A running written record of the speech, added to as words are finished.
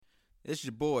It's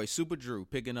your boy Super Drew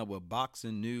picking up with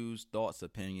boxing news, thoughts,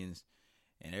 opinions,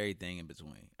 and everything in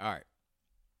between. All right,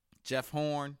 Jeff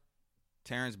Horn,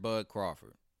 Terrence Bud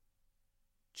Crawford,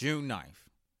 June 9th.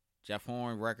 Jeff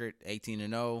Horn record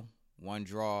 18-0, one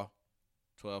draw,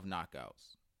 12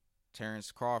 knockouts.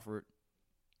 Terrence Crawford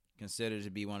considered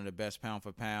to be one of the best pound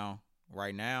for pound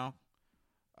right now.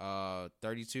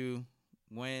 32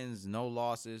 wins, no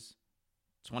losses,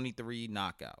 23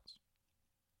 knockouts.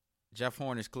 Jeff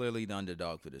Horn is clearly the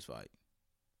underdog for this fight.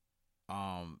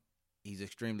 Um, he's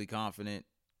extremely confident.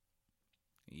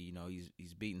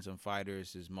 He's beaten some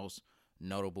fighters. His most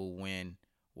notable win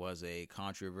was a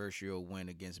controversial win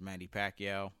against Manny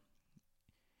Pacquiao.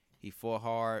 He fought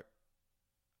hard.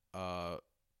 Uh,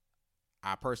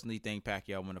 I personally think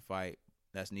Pacquiao won the fight.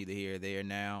 That's neither here or there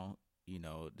now.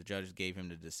 The judges gave him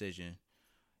the decision,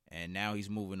 and now he's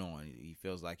moving on. He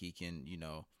feels like he can,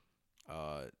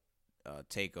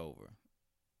 take over.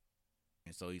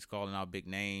 And so he's calling out big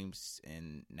names,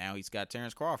 and now he's got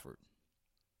Terrence Crawford.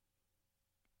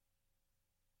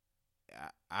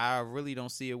 I really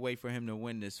don't see a way for him to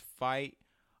win this fight.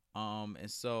 And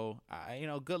so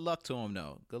good luck to him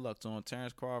though. Good luck to him.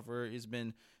 Terrence Crawford. It's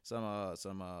been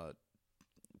some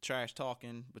trash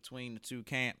talking between the two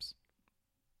camps.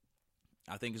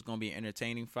 I think it's gonna be an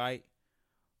entertaining fight.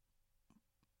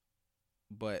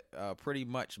 But pretty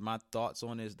much my thoughts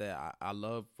on is that I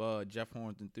love Jeff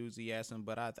Horn's enthusiasm,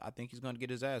 but I think he's gonna get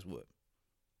his ass whooped.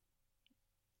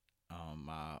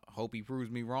 I hope he proves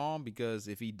me wrong, because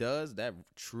if he does, that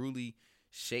truly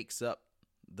shakes up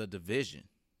the division.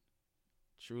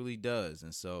 Truly does.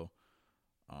 And so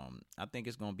I think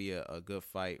it's going to be a good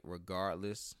fight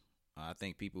regardless. I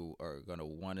think people are going to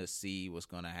want to see what's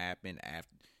going to happen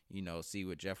after, see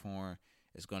what Jeff Horn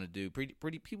is going to do.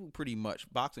 Pretty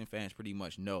much, boxing fans pretty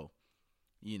much know,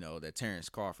 that Terrence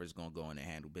Crawford is going to go in and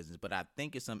handle business. But I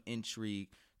think it's some intrigue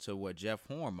to what Jeff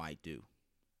Horn might do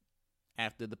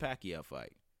after the Pacquiao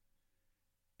fight.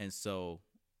 And so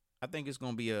I think it's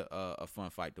going to be a fun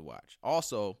fight to watch.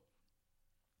 Also,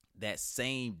 that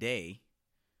same day,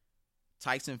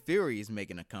 Tyson Fury is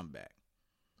making a comeback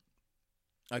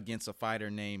against a fighter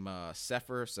named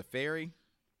Sefer Seferi.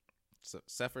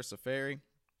 Sefer Seferi.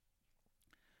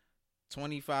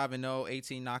 25-0,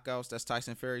 18 knockouts. That's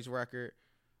Tyson Fury's record.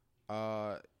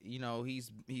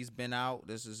 He's been out.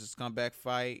 This is his comeback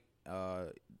fight.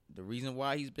 The reason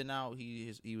why he's been out,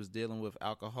 he was dealing with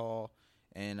alcohol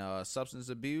and substance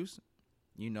abuse.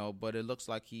 But it looks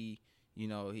like he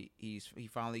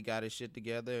finally got his shit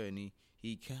together, and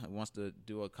he wants to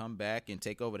do a comeback and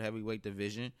take over the heavyweight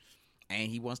division, and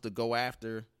he wants to go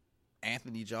after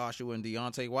Anthony Joshua and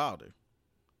Deontay Wilder.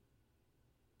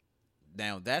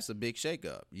 Now that's a big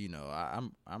shakeup.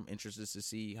 I'm interested to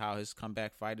see how his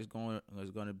comeback fight is going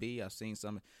to be. I've seen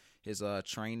some of his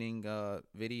training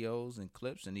videos and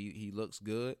clips, and he looks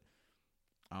good.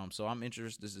 So I'm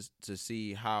interested to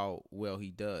see how well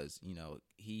he does.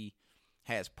 He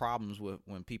has problems with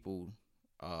when people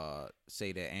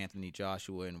say that Anthony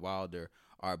Joshua and Wilder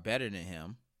are better than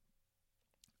him.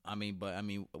 But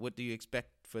what do you expect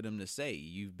for them to say?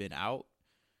 You've been out.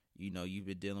 You've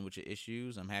been dealing with your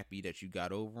issues. I'm happy that you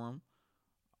got over them.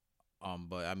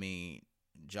 But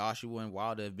Joshua and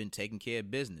Wilder have been taking care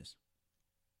of business.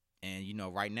 And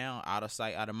right now, out of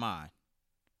sight, out of mind.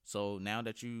 So now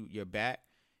that you're back,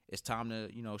 it's time to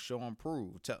show and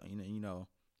prove.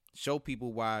 Show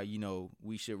people why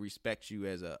we should respect you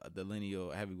as the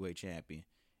lineal heavyweight champion.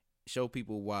 Show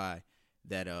people why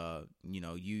that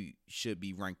you should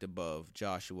be ranked above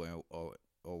Joshua or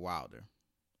Wilder.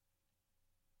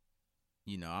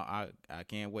 I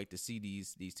can't wait to see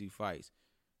these two fights.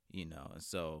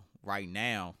 So right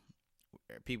now,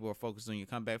 people are focused on your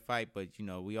comeback fight, but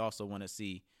we also want to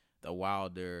see the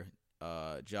Wilder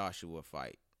Joshua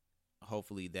fight.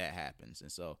 Hopefully that happens.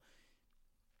 And so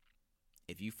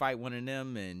if you fight one of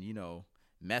them and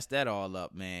mess that all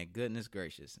up, man, goodness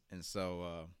gracious. And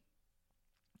so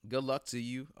good luck to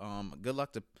you. Good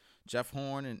luck to Jeff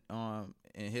Horn and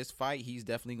in his fight. He's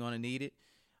definitely going to need it.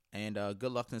 And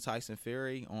good luck to Tyson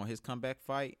Fury on his comeback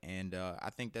fight. And I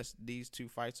think these two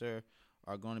fights are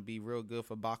going to be real good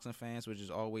for boxing fans, which is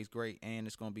always great. And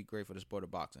it's going to be great for the sport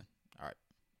of boxing. All right.